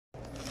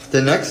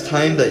The next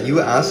time that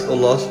you ask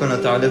Allah subhanahu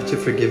wa ta'ala to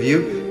forgive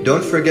you,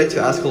 don't forget to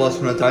ask Allah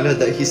subhanahu wa ta'ala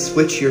that He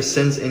switch your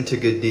sins into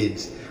good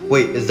deeds.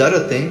 Wait, is that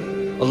a thing?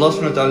 Allah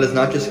subhanahu wa ta'ala is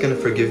not just going to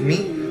forgive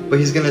me, but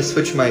He's going to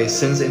switch my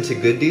sins into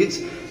good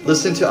deeds?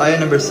 Listen to ayah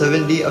number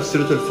 70 of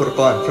Surah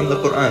Al-Furqan from the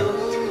Quran.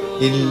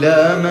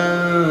 إِلَّا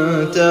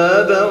مَن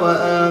تَابَ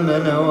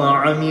وَآمَنَ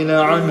وَعَمِلَ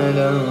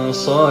عَمَلًا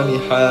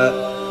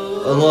صَالِحًا.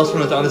 Allah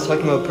subhanahu wa ta'ala is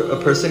talking about a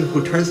person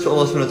who turns to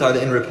Allah subhanahu wa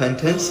ta'ala in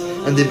repentance,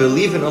 and they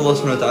believe in Allah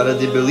subhanahu wa ta'ala,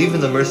 they believe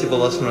in the mercy of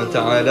Allah subhanahu wa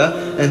ta'ala,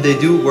 and they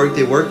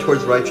work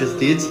towards righteous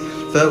deeds.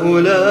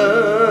 فَأُولَٰئِكَ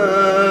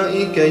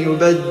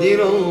يُبَدِّلُ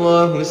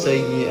اللَّهُ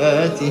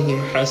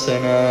سَيِّئَاتِهِمْ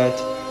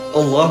حَسَنَاتٍ.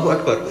 Allahu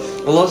Akbar.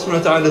 Allah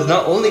subhanahu wa ta'ala is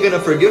not only going to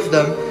forgive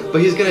them,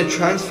 but He's going to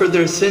transfer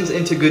their sins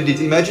into good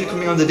deeds. Imagine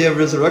coming on the day of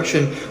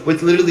resurrection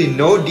with literally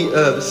no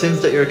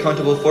sins that you're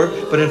accountable for,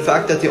 but in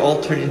fact that they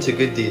all turn into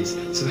good deeds.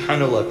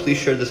 Subhanallah. Please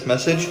share this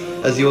message,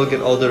 as you will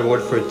get all the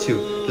reward for it too.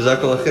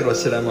 Jazakallah khair.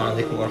 Wassalamu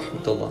alaikum wa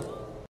rahmatullah.